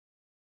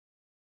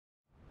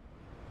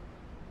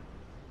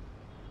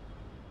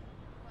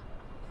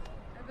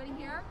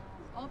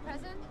All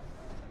present?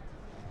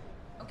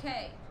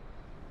 Okay.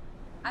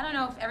 I don't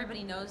know if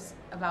everybody knows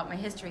about my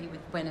history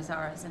with Buenos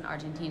Aires and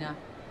Argentina.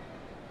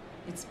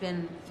 It's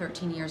been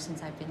 13 years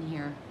since I've been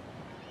here.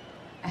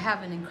 I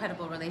have an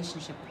incredible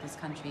relationship with this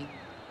country.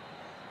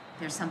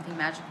 There's something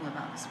magical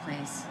about this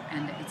place,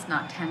 and it's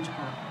not tangible.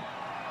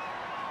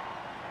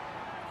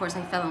 Of course,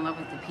 I fell in love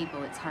with the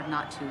people. It's hard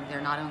not to.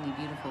 They're not only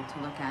beautiful to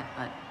look at,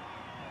 but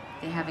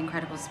they have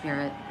incredible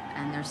spirit,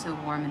 and they're so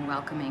warm and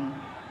welcoming.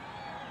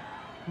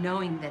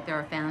 Knowing that there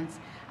are fans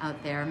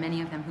out there,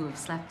 many of them who have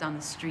slept on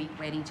the street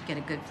waiting to get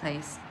a good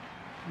place,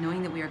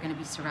 knowing that we are going to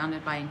be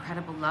surrounded by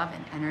incredible love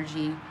and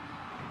energy.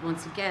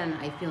 Once again,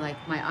 I feel like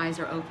my eyes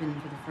are open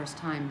for the first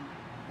time.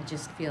 I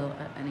just feel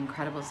an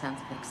incredible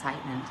sense of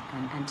excitement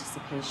and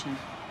anticipation.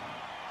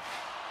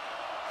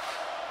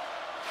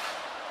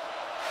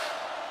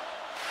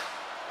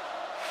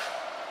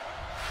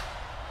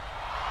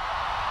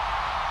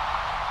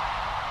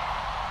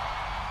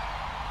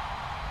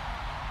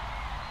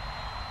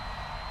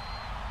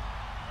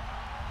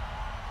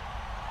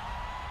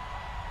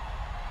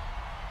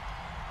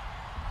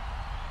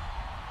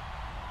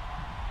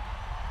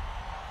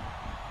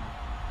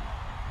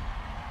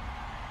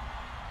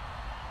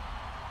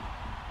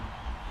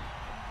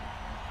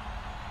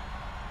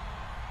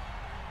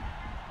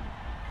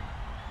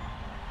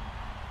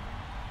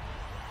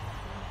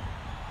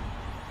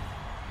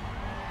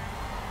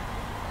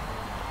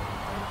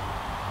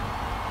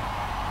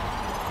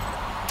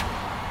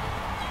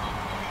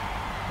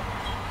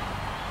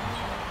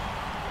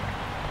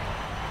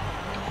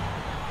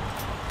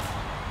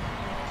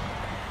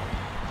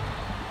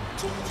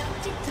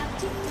 Tick-tock, tick-tock,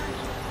 tick-tock.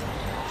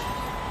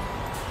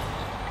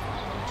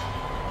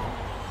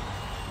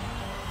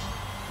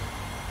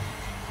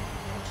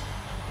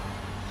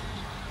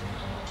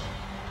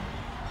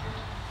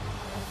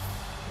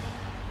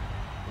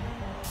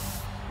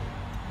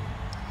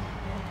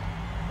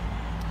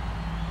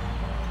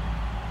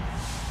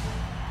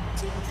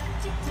 Tick-tock,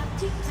 tick-tock,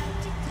 tick-tock,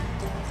 tick-tock,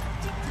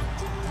 tick-tock, tick-tock,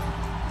 tick-tock.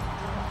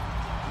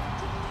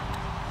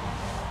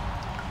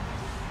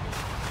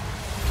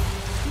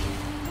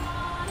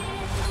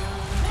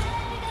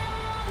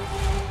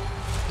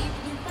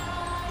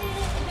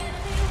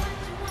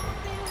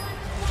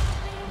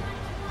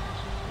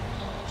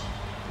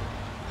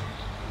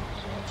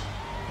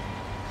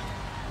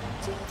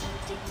 Tick-tock,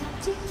 tick-tock,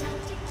 tick-tock,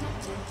 tick-tock,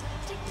 tick-tock,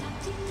 tick-tock,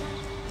 tick-tock.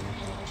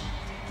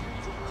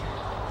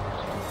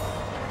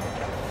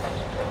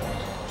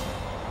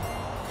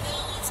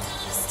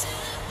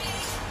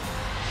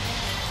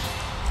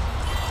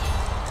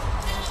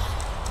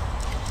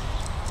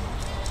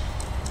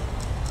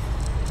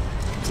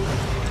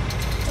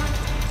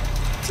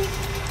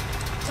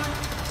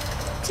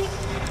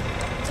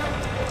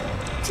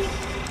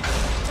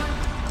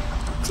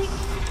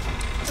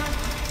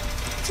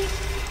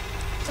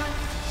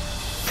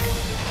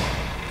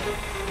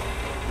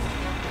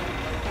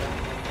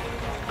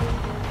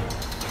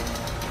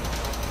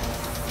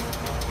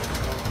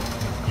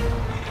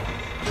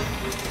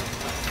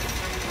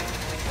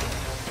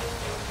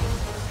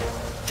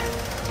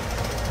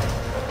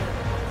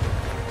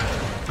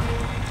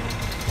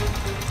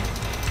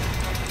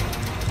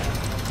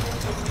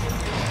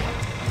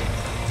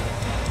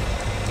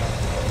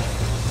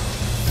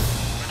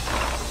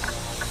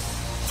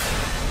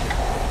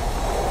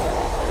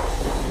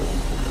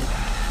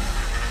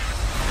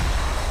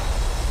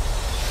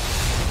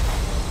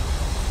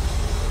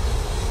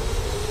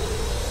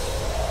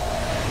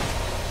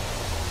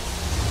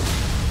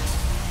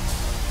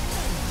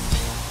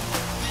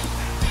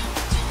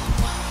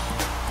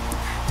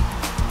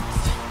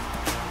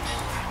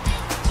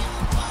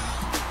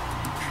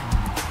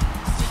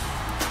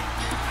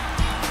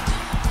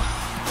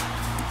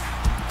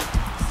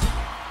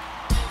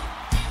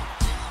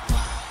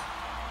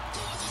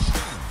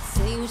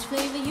 Which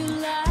flavor you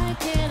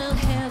like and I'll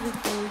have it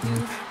for you.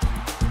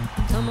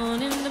 Come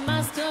on into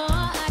my store,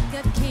 I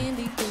got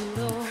candy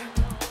galore.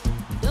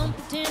 Don't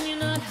pretend you're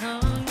not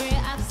hungry,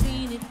 I've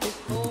seen it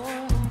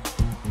before.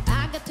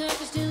 I got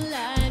Turkish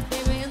delight,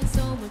 baby, and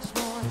so much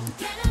more.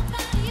 Get up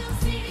out of your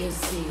seat, you'll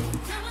see it.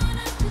 Come on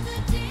up to the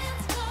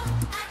dance floor,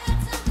 I got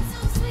something so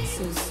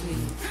sweet. So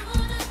sweet. Come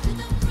on up to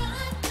the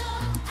front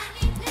door, I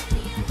need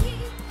plenty of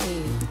heat.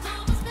 Hey.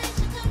 Mama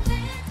special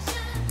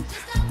confection,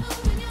 just stop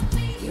moving your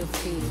feet. Your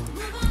feet.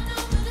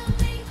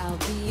 I'll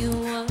be your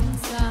one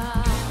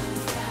star,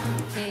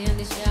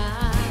 candy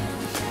shop,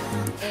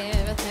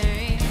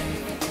 everything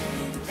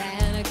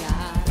that I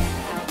got.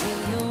 I'll be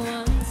your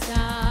one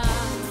star,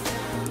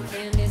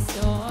 candy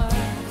store,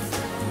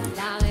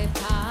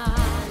 lollipop,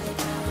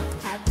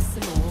 have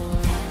some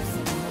more.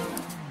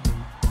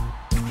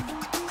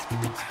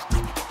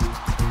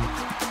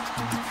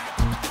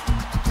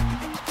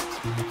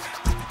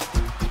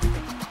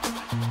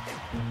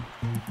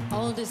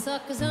 All the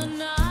suckers are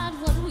not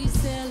what we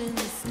sell in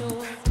the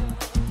store.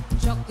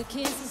 Chocolate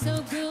cakes are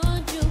so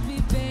good, you'll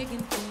be begging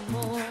for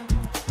more.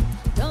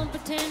 Don't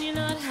pretend you're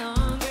not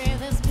hungry,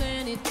 there's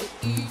plenty to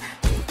eat.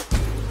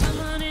 Come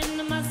on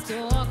into my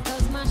store,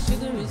 cause my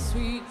sugar is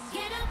sweet.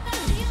 Get up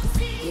out of your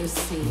seat. You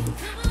see,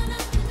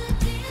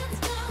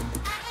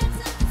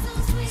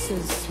 so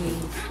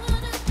sweet.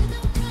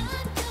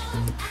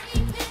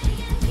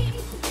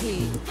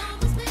 Heat,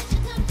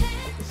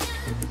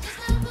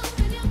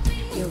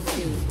 your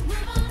feet.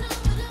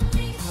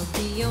 I'll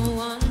be your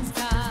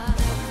one-stop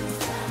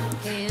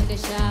candy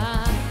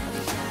shop.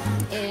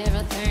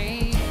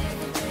 Everything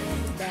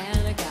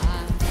that I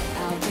got.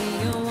 I'll be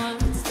your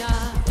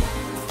one-stop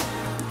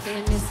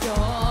candy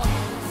store.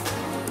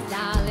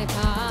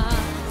 Lollipop,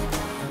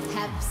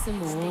 have some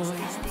more.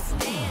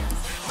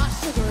 My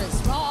sugar is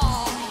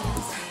raw.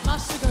 My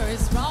sugar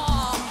is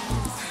raw.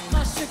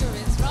 My sugar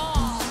is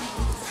raw.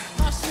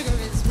 My sugar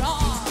is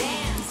raw.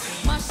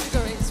 My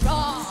sugar is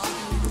raw.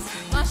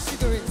 My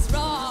sugar is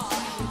raw.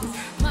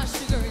 My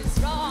sugar is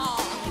raw.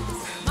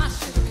 My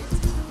sugar is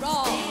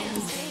raw.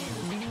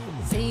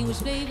 Say which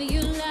flavor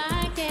you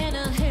like and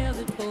I'll have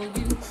it for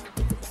you.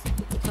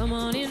 Come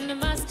on into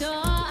my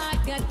store, I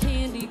got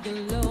candy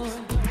galore.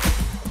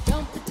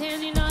 Don't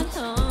pretend you're not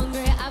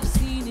hungry, I've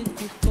seen it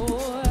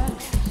before.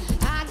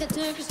 I got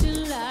Turkish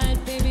delight,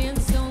 baby,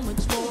 and so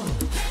much more.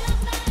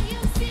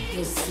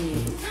 You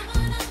see,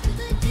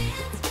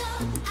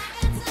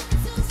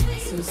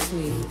 so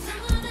sweet.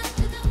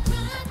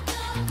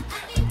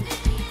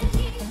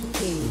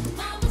 Hey,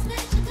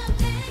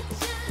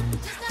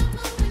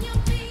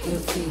 your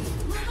feet.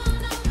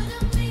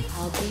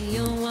 I'll be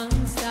your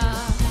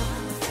one-stop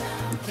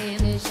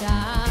candy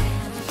shop.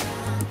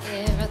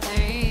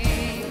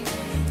 Everything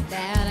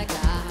that I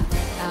got.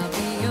 I'll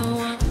be your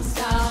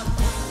one-stop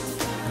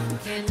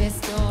candy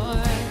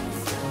store.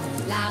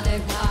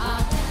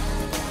 Lollipop,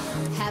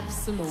 have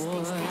some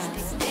more.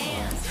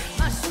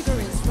 My sugar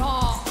is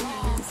raw.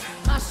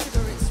 My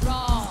sugar is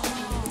raw.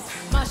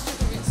 My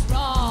sugar is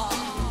raw.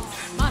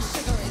 My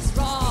sugar is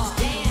raw.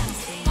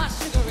 My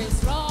sugar is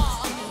raw.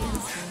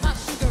 My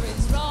sugar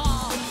is raw.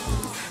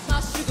 My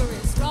sugar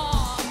is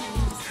raw.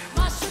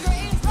 My sugar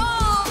is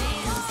raw.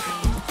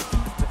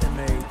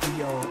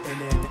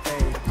 M-A-D-O-N-N-A.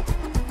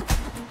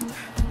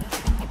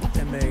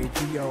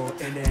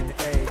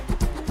 M-A-D-O-N-N-A.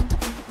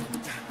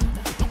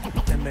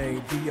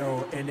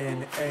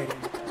 M-A-D-O-N-N-A.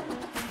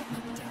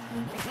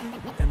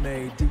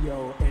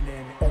 M-A-D-O-N-N-A.